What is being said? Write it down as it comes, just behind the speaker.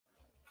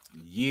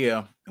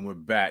Yeah, and we're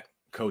back,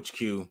 Coach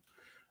Q.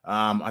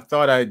 I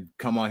thought I'd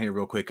come on here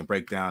real quick and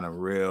break down a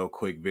real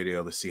quick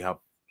video to see how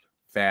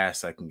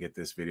fast I can get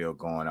this video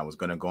going. I was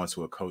going to go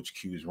into a Coach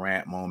Q's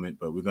rant moment,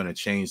 but we're going to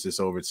change this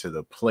over to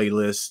the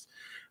playlist.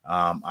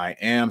 I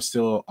am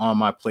still on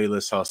my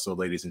playlist hustle,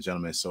 ladies and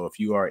gentlemen. So if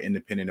you are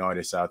independent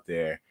artists out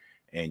there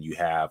and you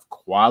have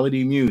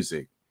quality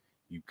music,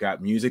 you've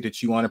got music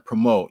that you want to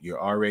promote,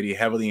 you're already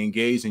heavily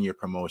engaged in your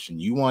promotion,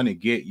 you want to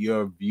get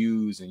your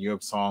views and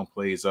your song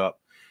plays up,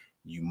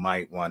 you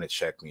might want to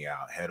check me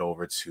out. Head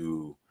over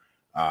to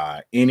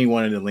any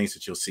one of the links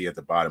that you'll see at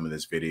the bottom of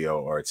this video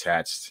or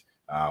attached,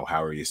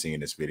 however you're seeing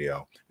this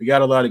video. We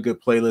got a lot of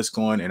good playlists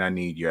going, and I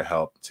need your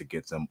help to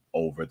get them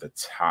over the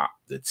top,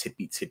 the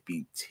tippy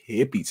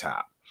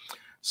top.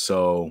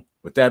 So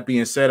with that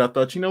being said, I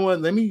thought, you know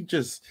what, let me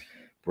just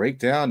break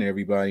down to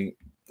everybody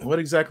what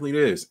exactly it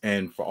is.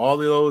 And for all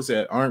of those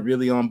that aren't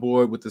really on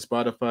board with the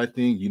Spotify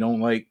thing, you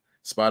don't like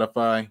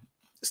Spotify,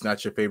 it's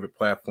not your favorite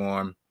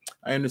platform,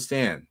 I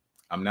understand.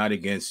 I'm not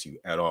against you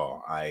at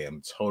all. I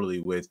am totally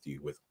with you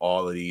with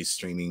all of these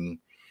streaming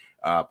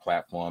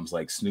platforms.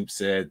 Like Snoop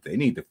said, they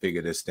need to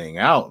figure this thing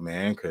out,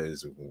 man,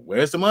 because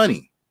where's the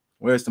money?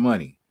 Where's the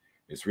money?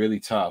 It's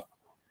really tough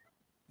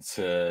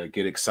to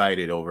get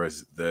excited over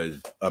the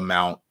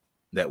amount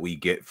that we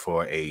get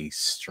for a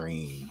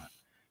stream.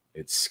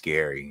 It's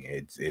scary.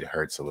 It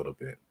hurts a little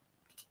bit.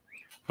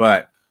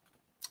 But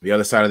the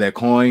other side of that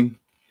coin,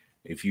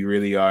 if you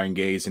really are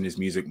engaged in this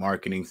music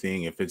marketing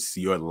thing, if it's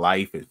your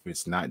life, if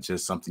it's not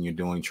just something you're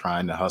doing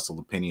trying to hustle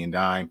a penny and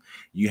dime,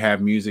 you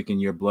have music in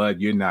your blood,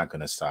 you're not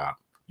going to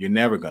stop. You're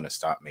never going to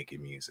stop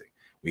making music.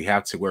 We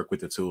have to work with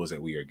the tools that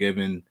we are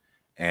given.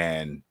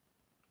 And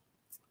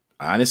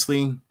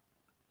honestly,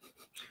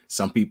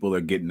 some people are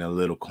getting a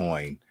little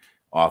coin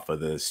off of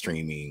the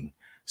streaming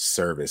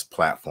service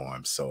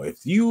platform. So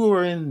if you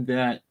are in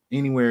that,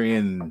 anywhere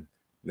in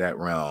that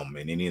realm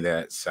and any of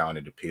that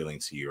sounded appealing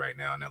to you right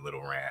now in that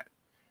little rant,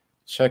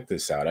 check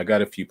this out. I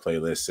got a few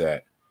playlists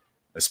that,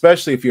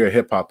 especially if you're a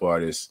hip hop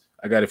artist,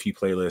 I got a few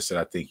playlists that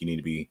I think you need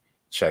to be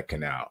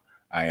checking out.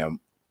 I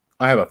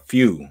have a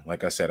few,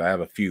 like I said, I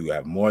have a few. I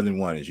have more than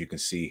one, as you can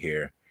see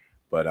here.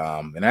 But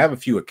and I have a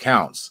few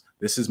accounts.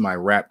 This is my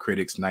Rap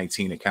Critics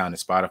 19 account at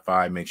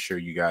Spotify. Make sure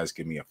you guys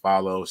give me a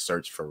follow.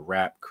 Search for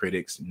Rap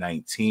Critics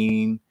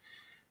 19.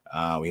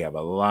 We have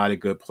a lot of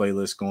good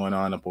playlists going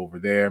on up over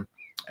there,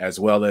 as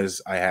well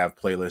as I have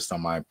playlists on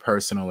my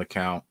personal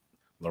account,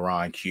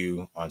 Laron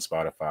Q on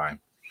Spotify,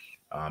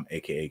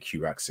 aka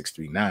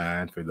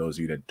QRock639, for those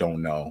of you that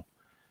don't know.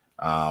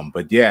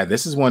 But yeah,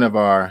 this is one of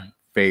my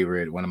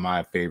favorite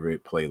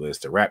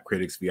playlists, the Rap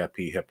Critics VIP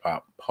Hip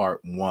Hop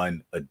Part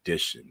 1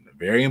 Edition. A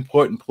very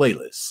important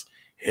playlist.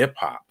 Hip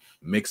hop,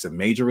 mix of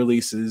major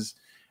releases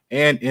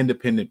and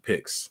independent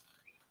picks.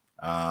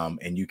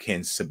 And you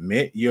can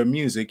submit your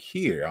music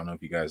here. I don't know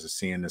if you guys are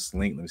seeing this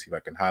link. Let me see if I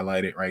can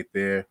highlight it right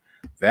there.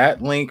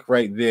 That link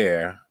right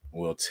there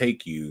will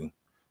take you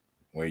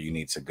where you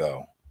need to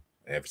go.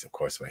 Of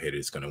course, if I hit it,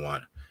 it's going to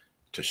want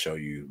to show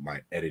you my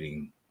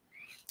editing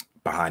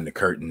behind the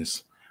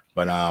curtains.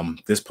 But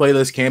this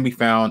playlist can be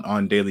found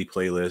on Daily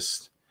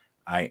Playlist.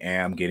 I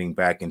am getting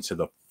back into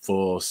the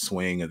full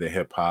swing of the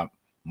hip hop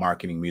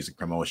marketing, music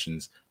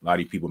promotions. A lot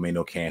of you people may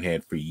know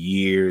Canhead for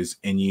years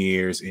and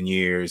years and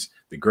years.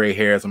 The gray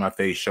hairs on my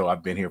face show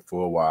I've been here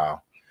for a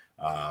while.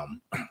 I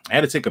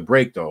had to take a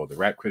break, though. The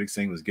Rap Critics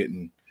thing was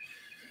getting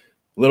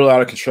a little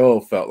out of control,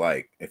 felt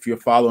like. If you're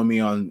following me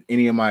on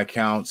any of my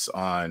accounts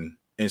on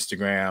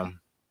Instagram,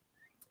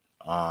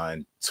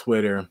 on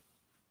Twitter,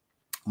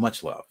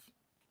 much love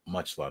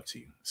to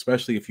you,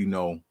 especially if you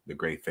know the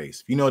gray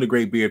face. If you know the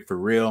gray beard for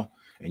real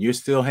and you're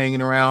still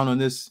hanging around on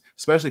this,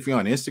 especially if you're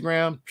on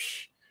Instagram,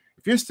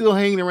 if you're still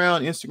hanging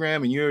around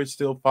Instagram and you're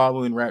still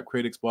following Rap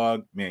Critics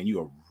blog, man,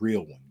 you a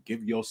real one.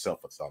 Give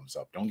yourself a thumbs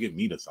up. Don't give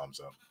me the thumbs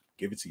up.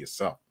 Give it to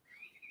yourself.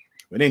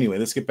 But anyway,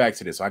 let's get back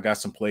to this. I got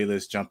some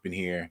playlists jumping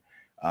here.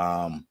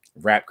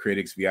 Rap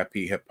Critics VIP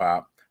Hip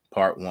Hop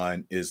Part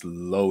 1 is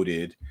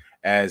loaded,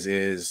 as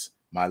is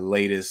my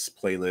latest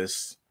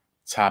playlist,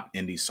 Top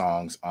Indie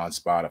Songs on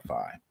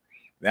Spotify.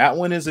 That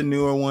one is a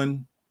newer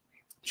one.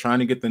 Trying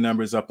to get the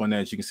numbers up on that.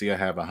 As you can see, I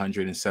have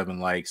 107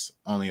 likes,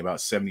 only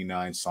about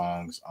 79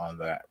 songs on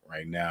that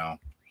right now.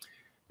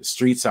 The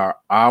Streets Are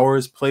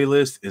Ours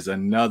playlist is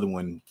another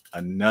one,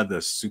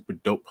 another super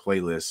dope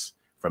playlist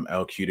from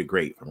LQ the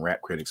Great from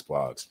Rap Critics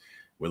blogs.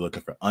 We're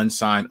looking for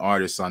unsigned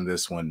artists on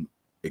this one.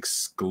 I'm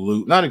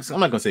not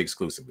going to say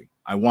exclusively.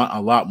 I want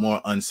a lot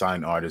more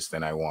unsigned artists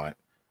than I want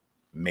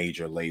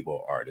major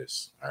label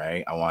artists. All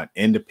right. I want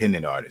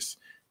independent artists.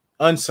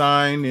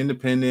 Unsigned,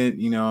 independent,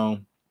 you know,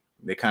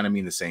 they kind of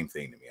mean the same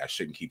thing to me. I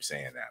shouldn't keep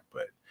saying that.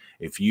 But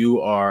if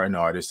you are an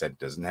artist that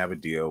doesn't have a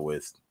deal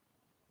with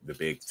the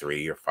big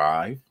 3 or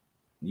 5,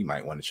 you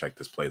might want to check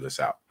this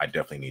playlist out. I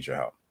definitely need your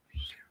help.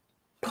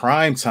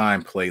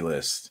 Primetime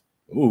playlist.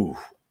 Ooh,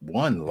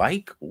 1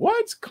 like?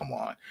 What? Come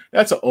on.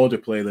 That's an older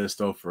playlist,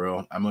 though, for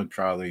real. I'm going to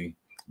probably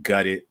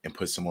gut it and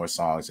put some more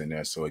songs in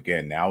there. So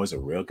again, now is a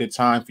real good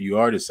time for you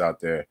artists out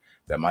there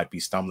that might be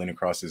stumbling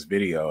across this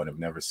video and have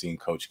never seen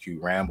Coach Q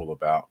ramble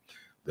about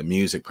the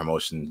music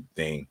promotion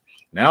thing.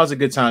 Now is a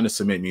good time to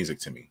submit music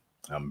to me.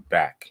 I'm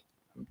back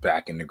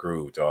in the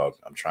groove, dog.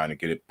 I'm trying to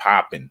get it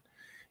popping.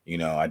 You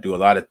know, I do a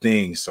lot of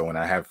things, so when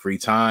I have free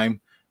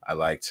time, I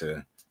like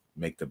to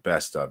make the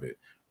best of it.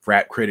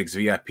 Rap Critics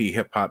VIP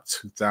Hip Hop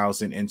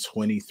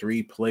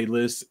 2023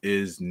 playlist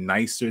is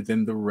nicer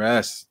than the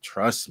rest.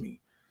 Trust me.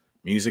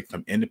 Music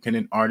from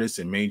independent artists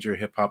and major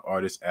hip hop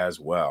artists as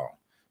well.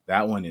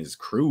 That one is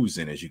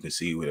cruising, as you can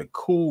see, with a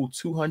cool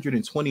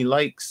 220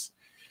 likes.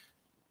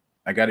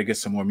 I got to get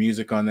some more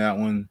music on that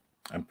one.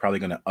 I'm probably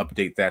going to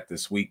update that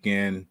this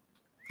weekend.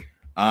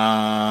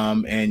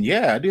 And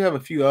yeah, I do have a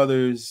few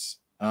others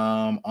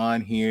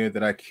on here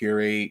that I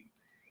curate.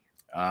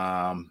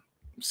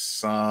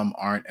 Some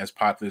aren't as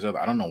popular as others.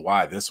 I don't know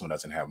why this one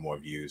doesn't have more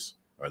views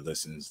or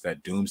listens.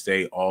 That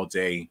Doomsday All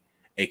Day,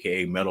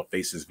 aka Metal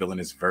Faces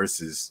Villainous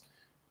Verses,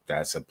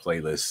 that's a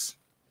playlist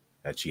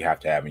that you have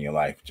to have in your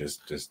life.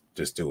 Just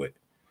do it.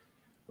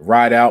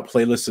 Ride Out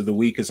Playlist of the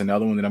Week is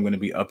another one that I'm going to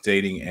be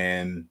updating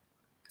and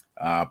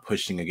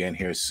pushing again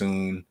here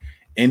soon.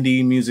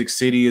 Indie Music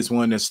City is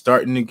one that's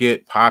starting to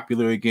get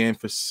popular again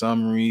for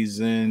some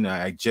reason.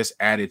 I just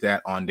added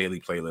that on daily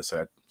playlists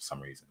for some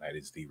reason. That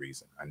is the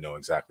reason. I know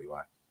exactly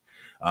why.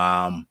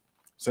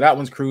 So that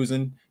one's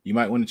cruising. You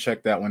might want to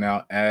check that one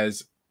out,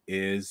 as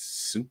is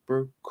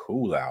Super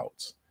Cool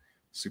Out.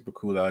 Super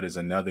Cool Out is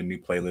another new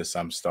playlist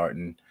I'm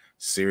starting.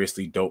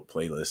 Seriously dope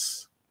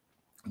playlist.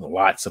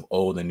 Lots of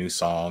old and new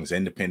songs,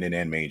 independent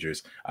and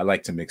majors. I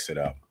like to mix it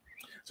up.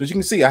 So as you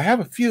can see, I have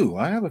a few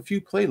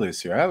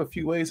playlists here. I have a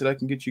few ways that I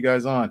can get you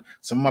guys on.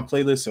 Some of my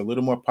playlists are a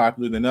little more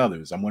popular than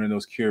others. I'm one of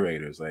those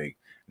curators. Like,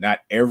 not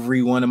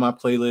every one of my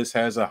playlists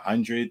has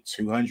 100,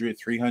 200,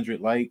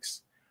 300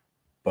 likes,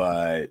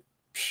 but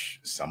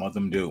some of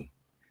them do.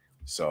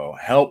 So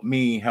help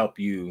me help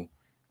you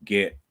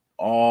get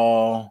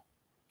all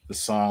the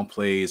song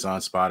plays on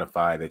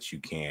Spotify that you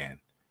can.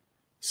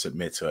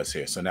 Submit to us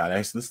here. So now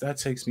that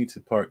takes me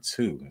to part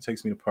two. It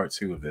takes me to part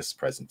two of this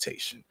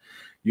presentation.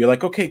 You're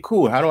like, okay,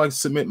 cool. How do I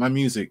submit my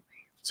music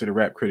to the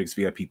Rap Critics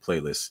VIP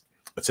playlist,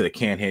 or to the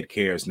Canhead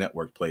Cares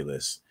Network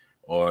playlist,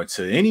 or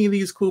to any of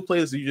these cool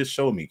playlists that you just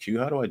showed me, Q?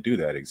 How do I do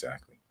that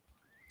exactly?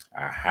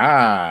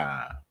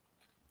 Aha.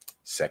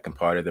 Second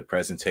part of the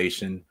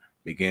presentation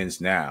begins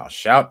now.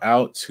 Shout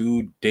out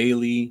to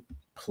Daily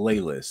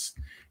Playlists.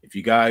 If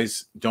you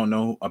guys don't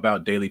know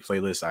about Daily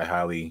Playlists, I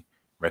highly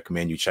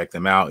recommend you check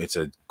them out. It's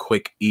a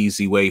quick,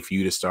 easy way for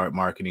you to start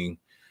marketing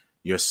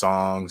your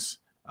songs,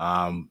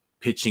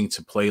 pitching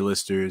to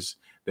playlisters.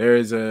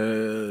 There's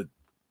a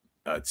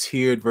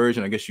tiered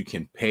version. I guess you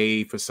can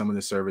pay for some of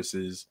the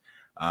services.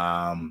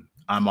 I'm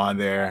on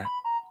there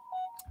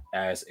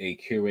as a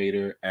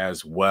curator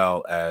as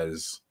well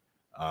as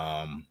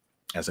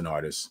an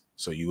artist.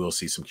 So you will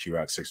see some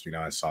Q-Rock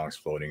 639 songs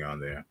floating on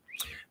there.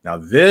 Now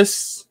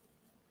this,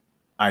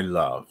 I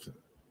love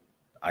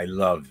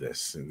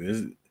this.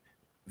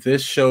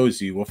 This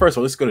shows you, well, first of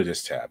all, let's go to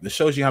this tab. This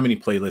shows you how many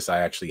playlists I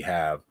actually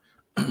have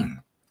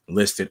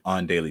listed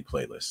on Daily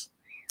Playlists.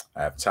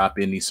 I have top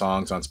indie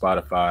songs on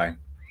Spotify,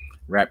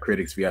 Rap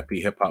Critics VIP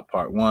Hip Hop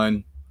Part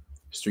 1,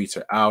 Streets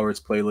Are Ours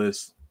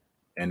playlist,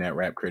 and that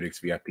Rap Critics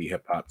VIP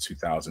Hip Hop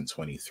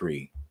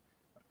 2023.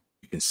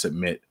 You can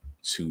submit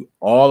to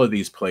all of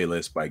these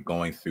playlists by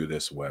going through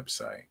this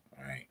website.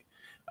 All right.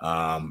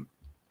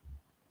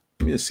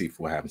 Let me just see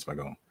what happens by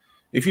going.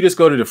 If you just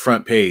go to the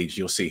front page,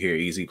 you'll see here,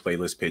 easy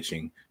playlist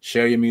pitching.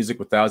 Share your music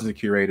with thousands of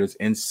curators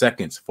in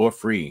seconds for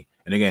free.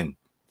 And again,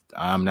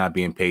 I'm not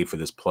being paid for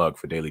this plug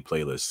for Daily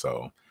Playlists.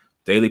 So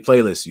Daily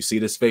Playlists, you see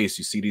this face,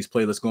 you see these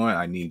playlists going,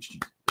 I need you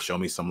to show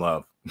me some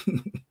love.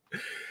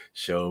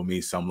 Show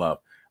me some love.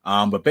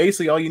 But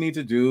basically all you need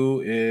to do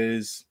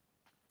is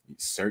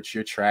search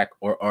your track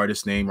or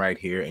artist name right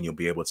here, and you'll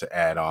be able to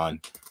add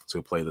on to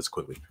a playlist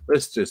quickly.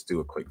 Let's just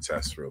do a quick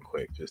test real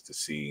quick, just to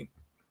see,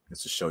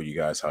 just to show you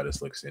guys how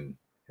this looks in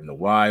the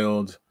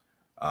wild.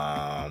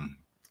 I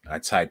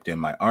typed in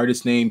my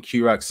artist name,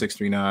 Q-Rock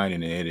 639,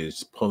 and it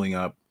is pulling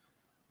up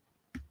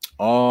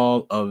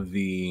all of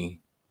the,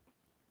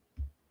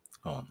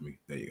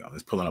 there you go.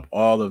 It's pulling up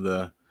all of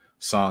the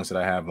songs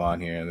that I have on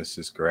here. Let's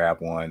just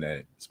grab one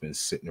that's been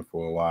sitting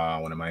for a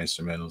while, one of my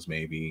instrumentals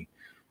maybe.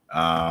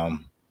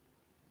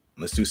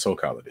 Let's do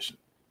SoCal Edition.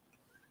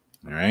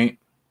 All right.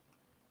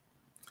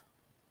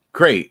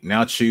 Great.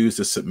 Now choose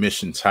the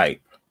submission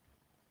type.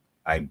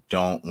 I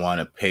don't want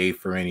to pay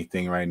for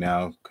anything right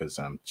now because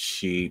I'm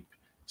cheap.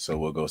 So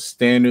we'll go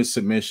standard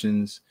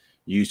submissions,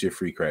 use your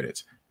free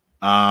credits.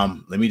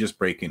 Let me just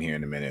break in here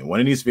in a minute. One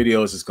of these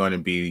videos is going to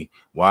be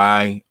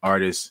why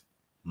artists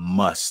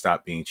must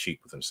stop being cheap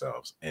with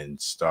themselves and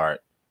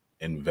start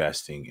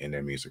investing in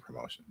their music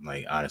promotion.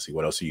 Like, honestly,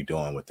 what else are you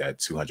doing with that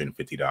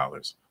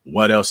 $250?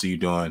 What else are you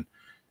doing?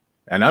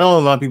 And I know a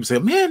lot of people say,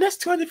 man,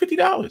 that's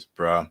 $250,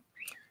 bro.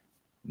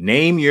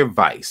 Name your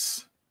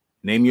vice.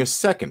 Name your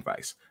second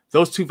vice.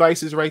 Those two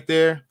vices right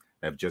there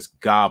have just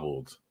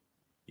gobbled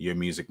your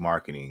music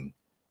marketing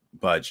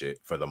budget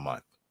for the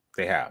month.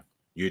 They have.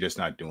 You're just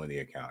not doing the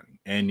accounting.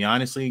 And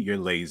honestly, you're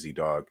lazy,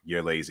 dog.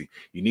 You're lazy.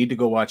 You need to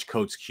go watch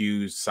Coach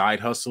Q's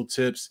side hustle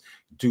tips.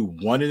 Do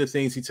one of the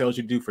things he tells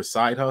you to do for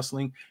side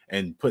hustling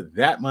and put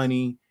that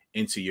money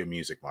into your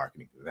music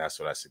marketing. That's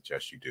what I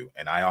suggest you do.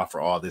 And I offer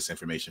all this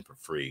information for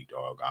free,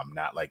 dog. I'm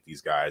not like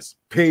these guys,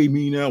 pay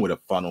me now with a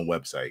funnel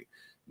website.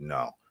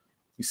 No.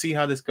 You see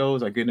how this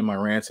goes? I get in my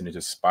rants and it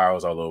just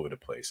spirals all over the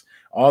place.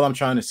 All I'm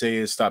trying to say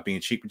is stop being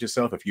cheap with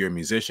yourself. If you're a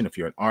musician, if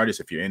you're an artist,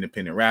 if you're an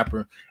independent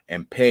rapper,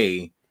 and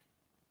pay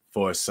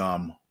for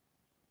some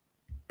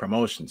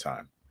promotion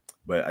time.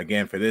 But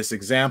again, for this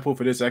example,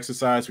 for this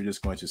exercise, we're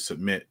just going to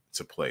submit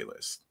to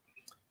playlist.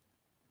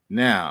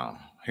 Now,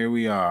 here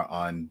we are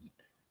on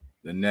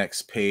the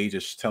next page.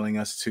 It's telling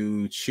us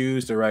to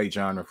choose the right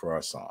genre for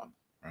our song,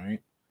 right?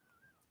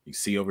 You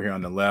see over here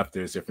on the left,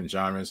 there's different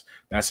genres.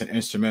 That's an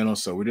instrumental.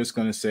 So we're just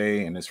going to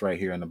say, and it's right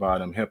here on the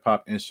bottom, hip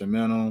hop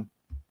instrumental.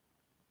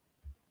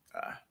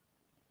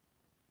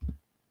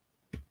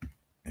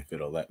 If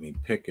it'll let me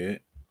pick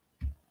it.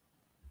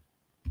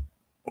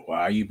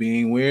 Why are you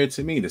being weird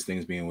to me? This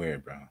thing's being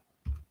weird, bro.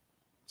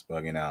 It's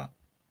bugging out.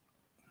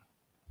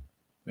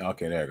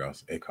 Okay, there it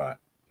goes. It caught.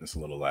 It's a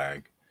little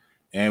lag.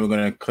 And we're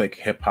going to click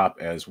hip hop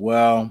as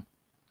well.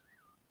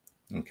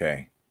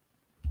 Okay.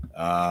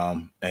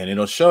 And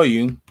it'll show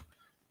you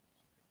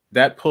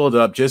that pulled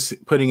up,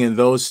 just putting in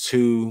those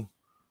two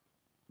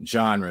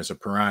genres or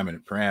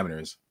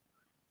parameters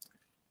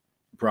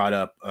brought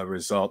up a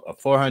result of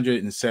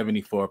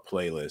 474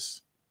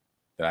 playlists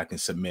that I can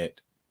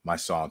submit my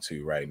song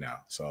to right now.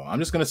 So I'm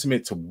just going to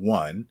submit to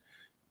one.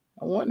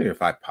 I wonder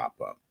if I pop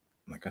up.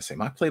 Like I say,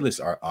 my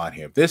playlists are on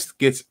here. This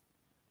gets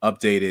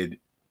updated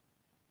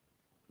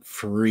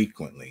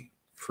frequently.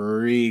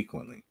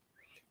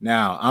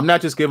 Now, I'm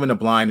not just giving a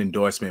blind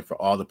endorsement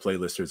for all the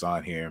playlisters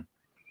on here.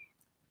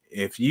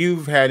 If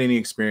you've had any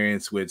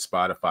experience with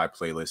Spotify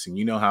playlists and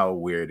you know how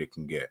weird it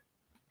can get,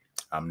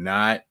 I'm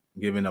not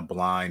giving a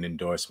blind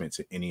endorsement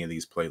to any of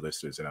these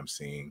playlisters that I'm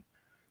seeing.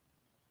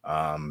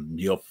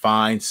 You'll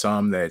find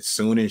some that as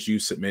soon as you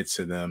submit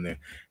to them, they're,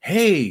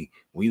 hey,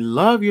 we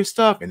love your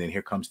stuff. And then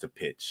here comes the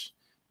pitch.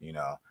 You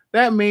know,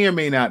 that may or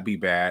may not be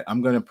bad.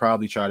 I'm going to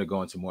probably try to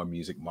go into more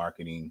music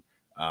marketing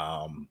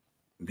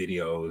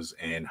videos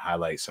and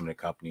highlight some of the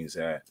companies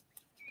that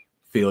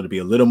feel to be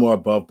a little more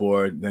above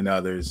board than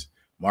others.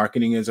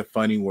 Marketing is a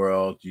funny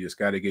world. You just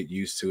got to get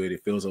used to it.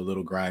 It feels a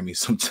little grimy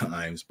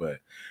sometimes. But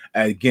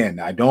again,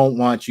 I don't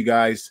want you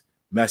guys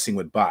messing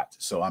with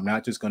bots. So I'm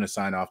not just going to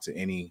sign off to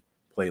any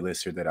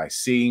playlister that I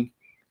see.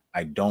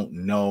 I don't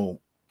know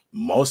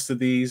most of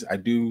these. I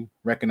do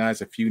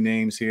recognize a few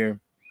names here.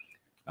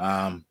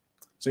 So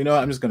you know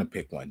what? I'm just going to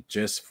pick one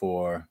just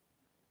to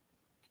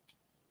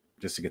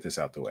get this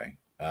out the way.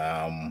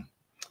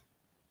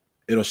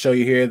 It'll show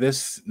you here,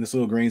 this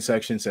little green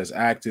section says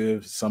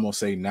active. Some will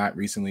say not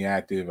recently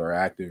active or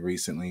active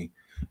recently.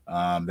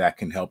 That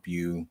can help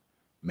you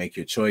make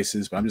your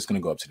choices. But I'm just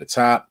going to go up to the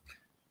top.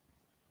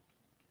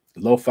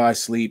 Lo-fi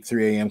sleep,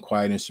 3 a.m.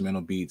 quiet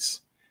instrumental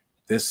beats.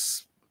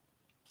 This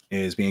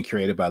is being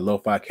created by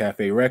Lo-Fi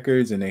Cafe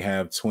Records, and they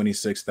have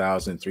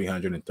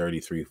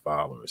 26,333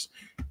 followers.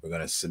 We're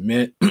going to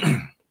submit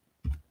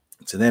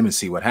to them and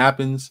see what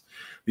happens.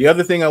 The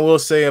other thing I will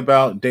say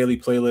about daily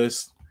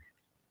playlists,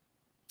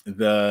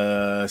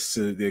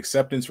 the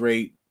acceptance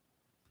rate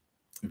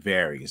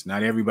varies.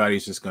 Not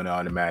everybody's just going to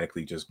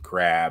automatically just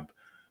grab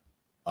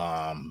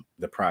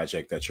the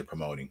project that you're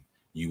promoting.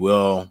 You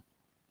will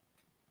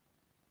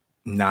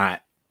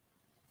not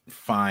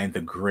find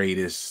the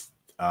greatest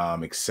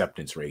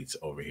acceptance rates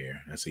over here.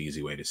 That's an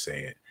easy way to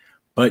say it.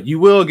 But you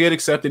will get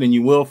accepted and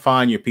you will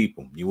find your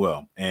people. You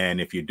will.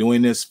 And if you're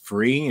doing this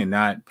free and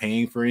not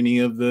paying for any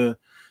of the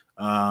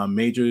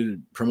major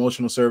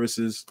promotional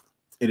services,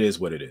 it is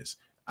what it is.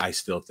 I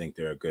still think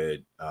they're a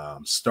good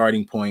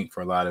starting point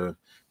for a lot of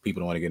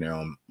people who want to get their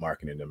own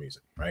marketing in their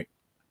music, right?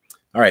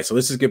 All right, so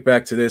let's just get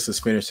back to this. Let's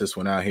finish this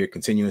one out here.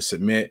 Continue to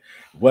submit.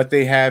 What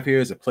they have here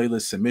is a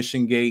playlist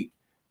submission gate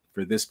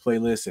for this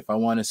playlist. If I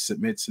want to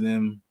submit to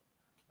them,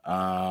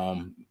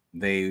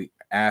 they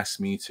ask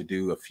me to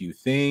do a few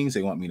things.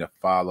 They want me to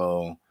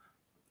follow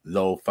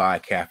Lo-Fi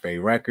Cafe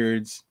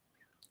Records.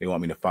 They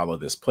want me to follow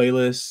this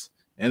playlist,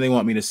 and they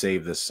want me to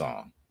save this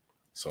song.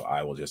 So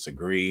I will just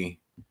agree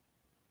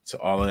to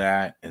all of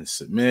that and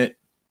submit.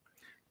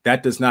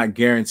 That does not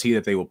guarantee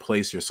that they will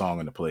place your song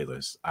on the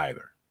playlist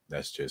either.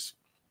 That's just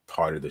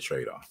part of the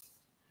trade-off.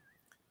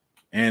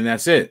 And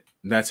that's it.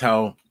 That's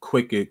how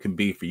quick it can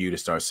be for you to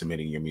start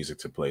submitting your music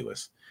to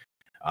playlists.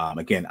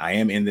 Again, I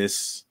am in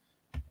this.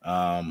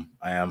 I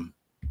am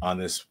on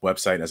this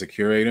website as a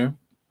curator,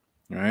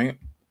 right?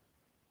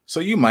 So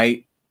you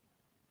might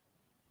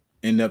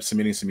end up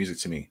submitting some music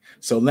to me.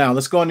 So now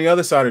let's go on the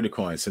other side of the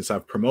coin. Since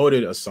I've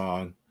promoted a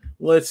song,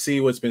 let's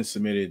see what's been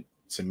submitted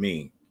to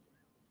me.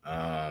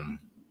 And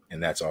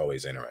that's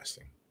always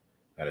interesting.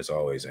 That is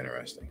always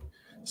interesting.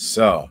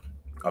 So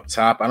up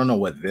top, I don't know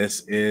what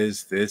this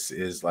is. This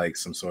is like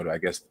some sort of, I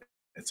guess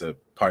it's a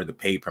part of the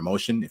paid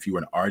promotion. If you were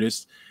an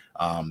artist,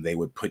 they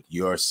would put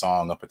your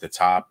song up at the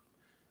top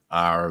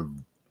are,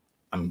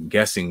 I'm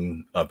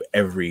guessing, of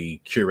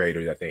every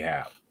curator that they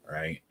have,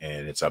 right?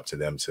 And it's up to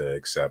them to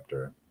accept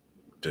or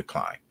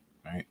decline,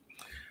 right?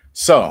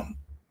 So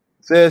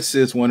this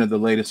is one of the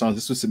latest songs.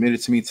 This was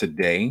submitted to me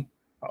today.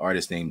 An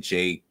artist named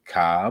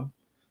Cobb.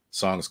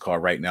 Song is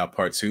called Right Now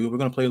Part 2. We're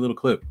gonna play a little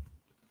clip.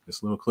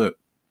 This little clip.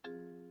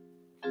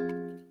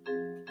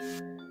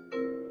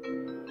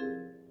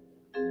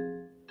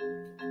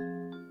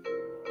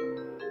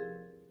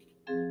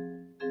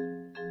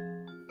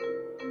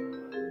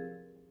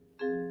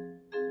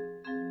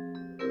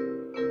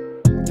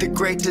 The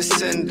great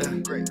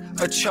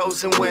descender, a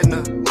chosen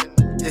winner.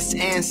 It's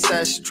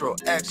ancestral,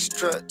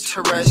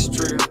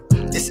 extraterrestrial.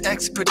 It's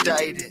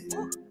expedited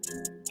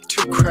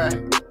to crack,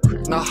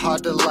 not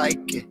hard to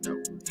like it.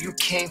 You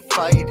can't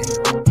fight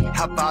it.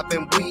 How bob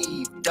and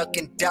weave, duck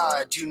and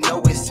dodge, you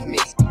know it's me.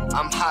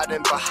 I'm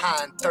hiding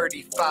behind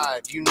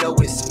 35, you know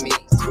it's me.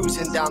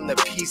 Cruising down the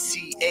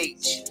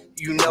PCH,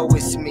 you know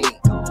it's me.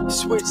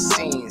 Switch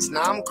scenes,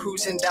 now I'm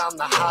cruising down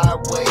the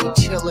highway,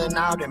 chilling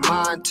out in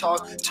mind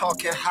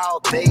talking how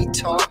they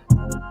talk.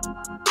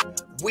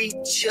 We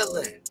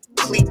chilling,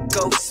 clique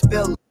go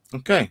spilling.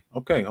 Okay.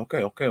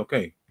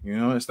 You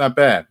know, it's not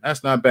bad.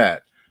 That's not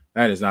bad.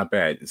 That is not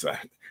bad. It's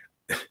like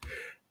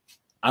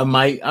I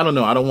don't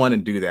know. I don't want to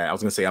do that. I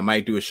was gonna say I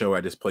might do a show where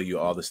I just play you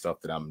all the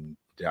stuff that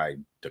I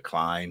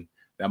decline.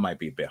 That might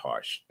be a bit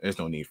harsh. There's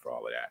no need for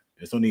all of that.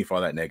 There's no need for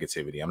all that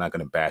negativity. I'm not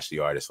gonna bash the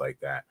artist like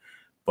that.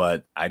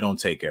 But I don't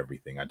take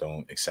everything. I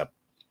don't accept.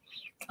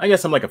 I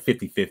guess I'm like a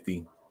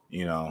 50-50,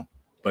 you know.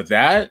 But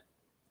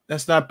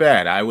that's not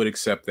bad. I would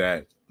accept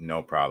that,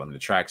 no problem. The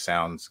track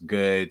sounds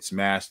good. It's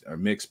mastered or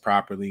mixed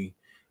properly.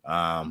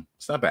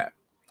 It's not bad.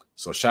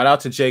 So shout out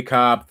to J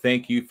Cobb.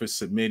 Thank you for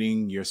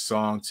submitting your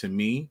song to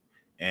me.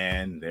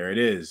 And there it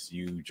is.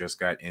 You just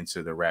got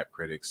into the Rap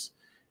Critics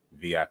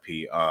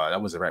VIP.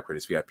 That was the Rap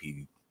Critics VIP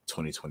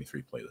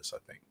 2023 playlist, I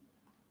think.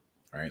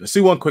 All right, let's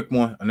see one quick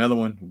one. Another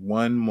one.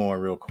 One more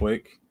real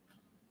quick.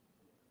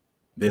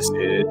 This is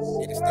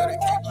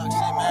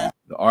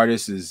the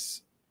artist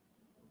is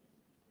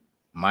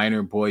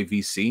Minor Boy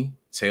VC,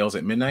 Tales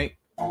at Midnight.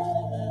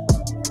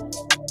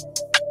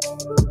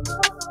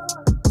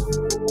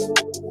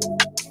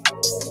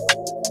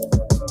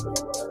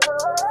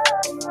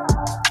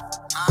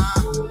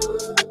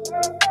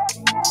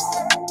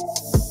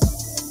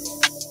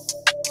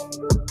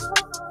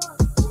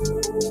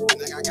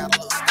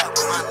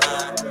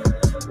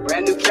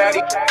 Brand new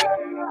caddy.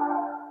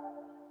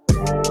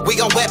 We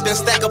gon' weapon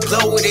stack a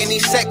blow at any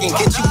second.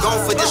 Get you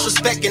gone for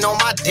disrespecting on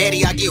my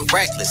daddy, I get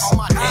reckless.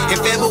 In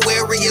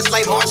February, it's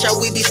like March, how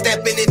we be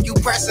stepping. If you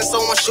pressing,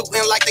 someone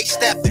shooting like they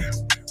stepping.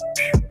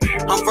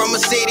 I'm from a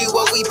city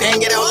where we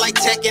bang it out like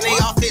Tekken.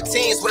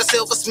 AR-15s with a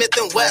Silver Smith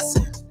 &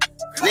 Wesson.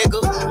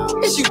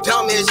 Nigga, is you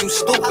dumb, is you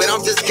stupid?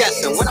 I'm just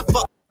guessing. When I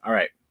fuck. All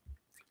right.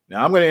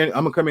 Now I'm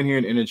gonna come in here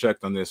and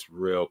interject on this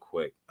real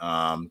quick.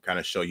 Kind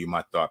of show you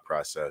my thought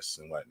process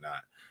and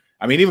whatnot.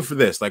 I mean, even for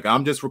this, like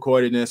I'm just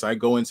recording this. I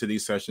go into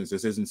these sessions.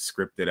 This isn't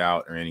scripted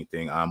out or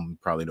anything. I'm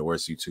probably the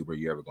worst YouTuber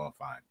you ever gonna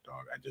find,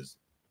 dog. I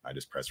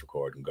just press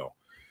record and go.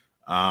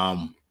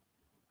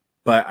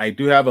 But I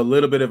do have a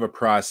little bit of a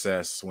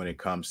process when it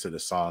comes to the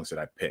songs that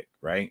I pick,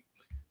 right?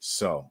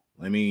 So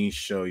let me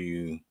show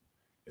you.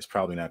 It's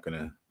probably not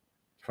gonna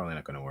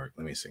work.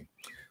 Let me see.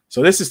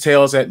 So this is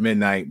Tales at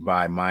Midnight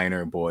by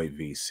Minor Boy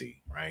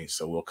VC, right?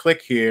 So we'll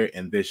click here,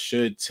 and this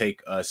should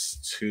take us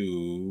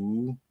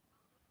to.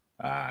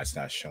 It's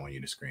not showing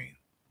you the screen.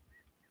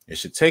 It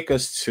should take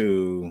us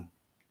to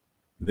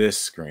this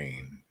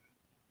screen,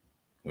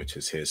 which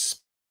is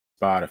his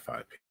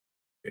Spotify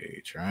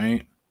page,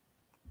 right?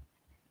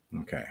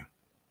 Okay.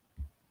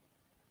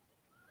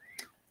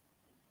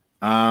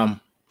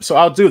 So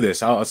I'll do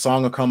this. A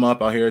song will come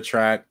up. I'll hear a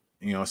track.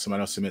 You know,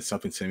 somebody will submit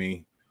something to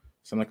me.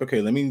 So I'm like,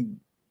 okay, let me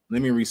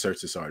research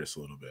this artist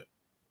a little bit.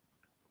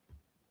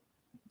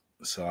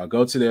 So I'll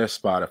go to their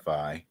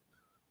Spotify.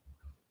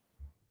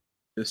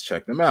 Just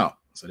check them out.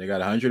 So they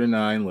got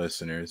 109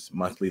 listeners,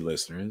 monthly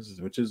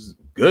listeners, which is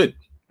good.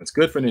 It's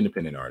good for an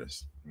independent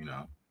artist, you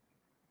know.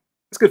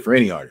 It's good for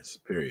any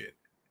artist, period.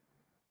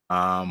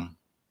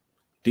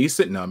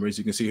 Decent numbers.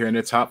 You can see here in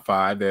the top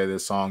 5, they're the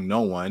song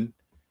No One.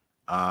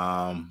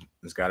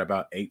 It's got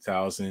about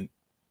 8,000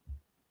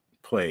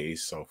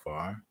 plays so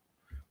far.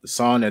 The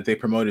song that they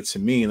promoted to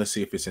me, let's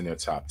see if it's in their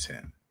top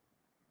 10.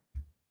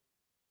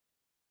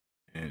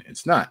 And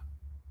it's not.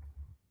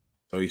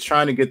 So he's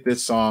trying to get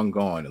this song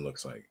going, it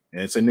looks like.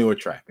 And it's a newer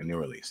track, a new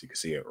release. You can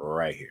see it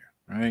right here,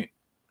 right?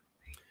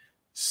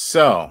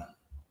 So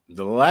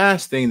the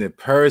last thing that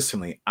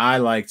personally I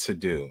like to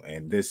do,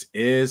 and this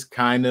is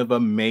kind of a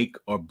make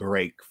or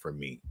break for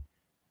me.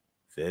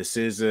 This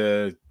is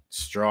a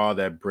straw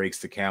that breaks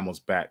the camel's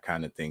back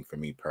kind of thing for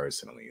me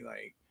personally.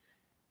 Like,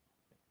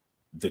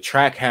 the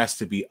track has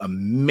to be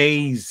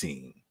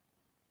amazing.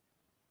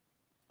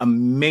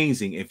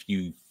 Amazing if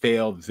you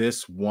fail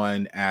this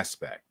one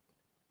aspect.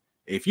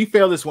 If you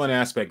fail this one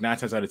aspect, 9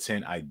 times out of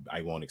 10,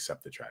 I won't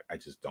accept the track. I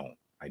just don't.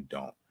 I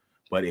don't.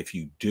 But if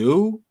you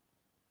do,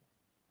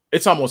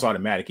 it's almost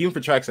automatic, even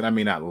for tracks that I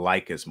may not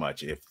like as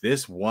much. If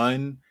this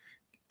one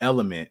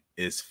element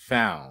is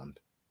found,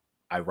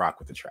 I rock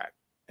with the track.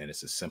 And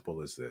it's as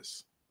simple as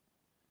this.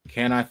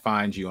 Can I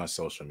find you on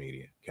social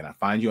media? Can I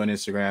find you on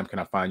Instagram? Can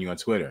I find you on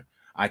Twitter?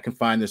 I can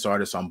find this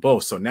artist on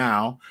both. So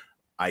now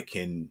I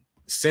can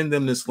send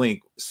them this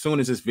link as soon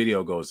as this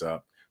video goes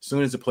up, as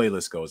soon as the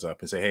playlist goes up,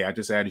 and say, hey, I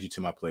just added you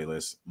to my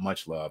playlist.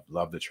 Much love.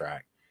 Love the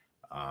track.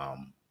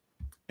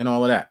 And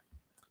all of that.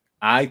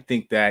 I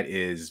think that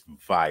is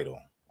vital.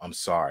 I'm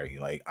sorry.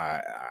 Like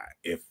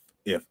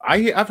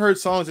I've heard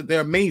songs that they're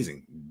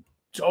amazing.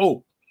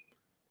 Dope.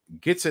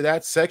 Get to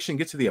that section,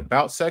 get to the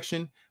about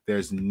section.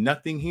 There's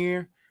nothing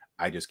here.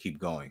 I just keep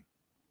going.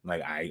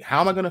 Like, how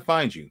am I going to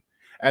find you?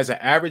 As an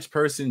average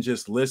person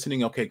just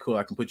listening, okay, cool,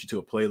 I can put you to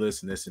a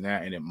playlist and this and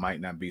that, and it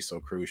might not be so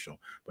crucial.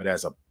 But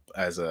as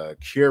a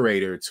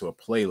curator to a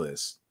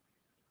playlist,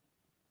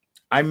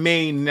 I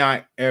may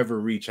not ever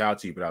reach out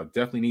to you, but I'll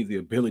definitely need the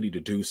ability to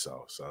do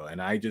so. So,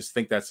 and I just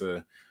think that's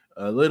a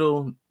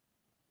little,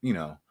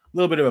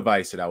 little bit of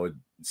advice that I would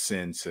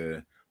send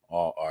to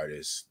all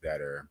artists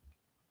that are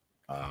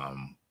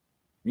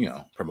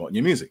promoting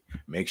your music.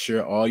 Make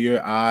sure all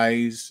your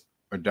I's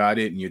are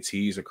dotted and your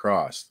T's are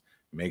crossed.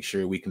 Make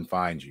sure we can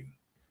find you.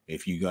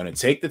 If you're going to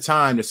take the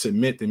time to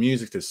submit the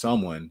music to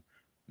someone,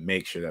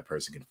 make sure that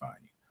person can find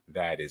you.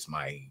 That is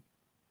my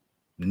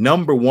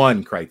number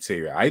one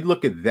criteria. I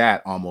look at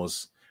that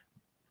almost,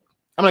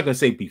 I'm not going to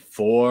say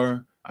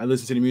before I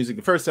listen to the music.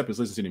 The first step is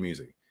listen to the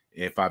music.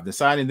 If I've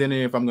decided then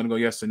if I'm going to go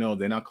yes or no,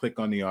 then I'll click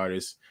on the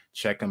artist,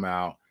 check them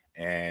out.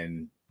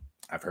 And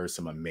I've heard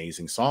some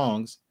amazing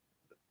songs.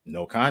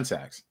 No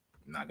contacts.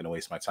 I'm not going to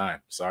waste my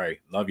time. Sorry.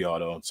 Love y'all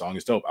though. The song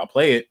is dope. I'll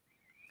play it.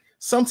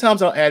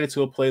 Sometimes I'll add it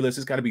to a playlist.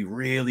 It's got to be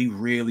really,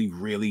 really,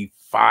 really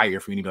fire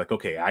for me to be like,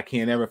 okay, I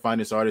can't ever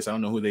find this artist. I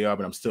don't know who they are,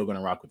 but I'm still going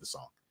to rock with the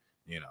song.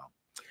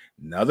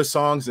 Another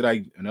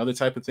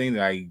type of thing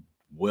that I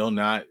will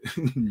not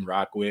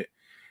rock with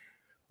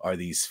are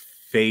these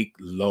fake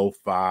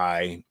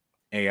lo-fi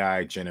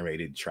AI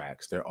generated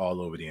tracks. They're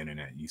all over the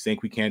internet. You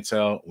think we can't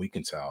tell? We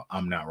can tell.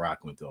 I'm not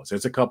rocking with those.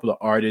 There's a couple of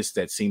artists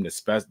that seem to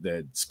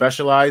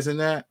specialize in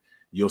that.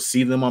 You'll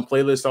see them on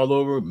playlists all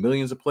over,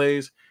 millions of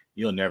plays.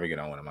 You'll never get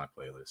on one of my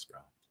playlists, bro.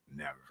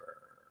 Never.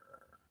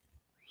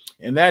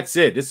 And that's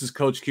it. This is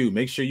Coach Q.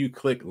 Make sure you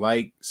click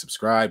like,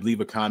 subscribe,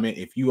 leave a comment.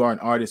 If you are an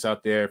artist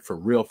out there, for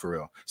real.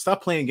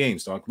 Stop playing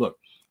games, dog. Look,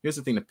 here's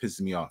the thing that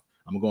pisses me off.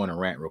 I'm going to go on a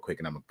rant real quick,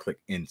 and I'm going to click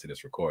into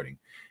this recording.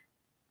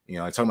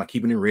 I'm talking about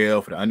keeping it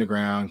real for the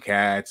underground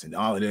cats and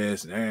all of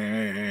this.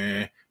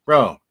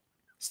 Bro,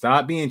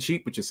 stop being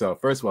cheap with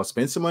yourself. First of all,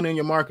 spend some money on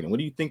your marketing. What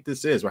do you think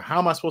this is? Or how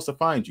am I supposed to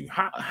find you?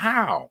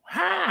 How?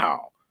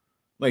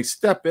 Like,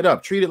 step it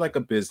up. Treat it like a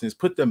business.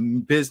 Put the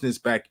business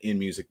back in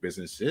music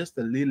business. Just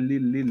a little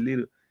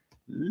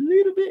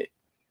bit.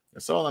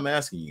 That's all I'm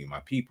asking you,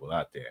 my people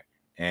out there.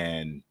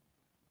 And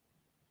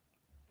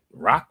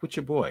rock with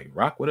your boy.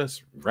 Rock with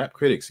us, rap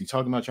critics. You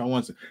talking about y'all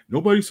wants to.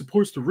 Nobody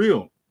supports the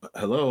real.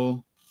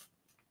 Hello.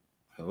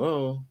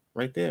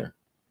 Right there,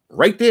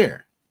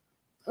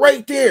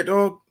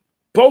 dog.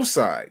 Both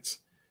sides.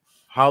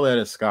 Holla at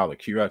a scholar.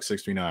 QRock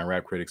 639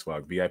 Rap Critics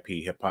Vlog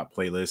VIP Hip Hop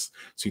Playlist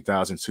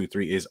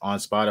 2002-3 is on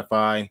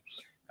Spotify.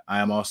 I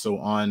am also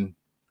on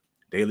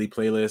daily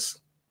playlist.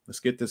 Let's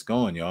get this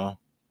going, y'all.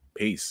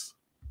 Peace.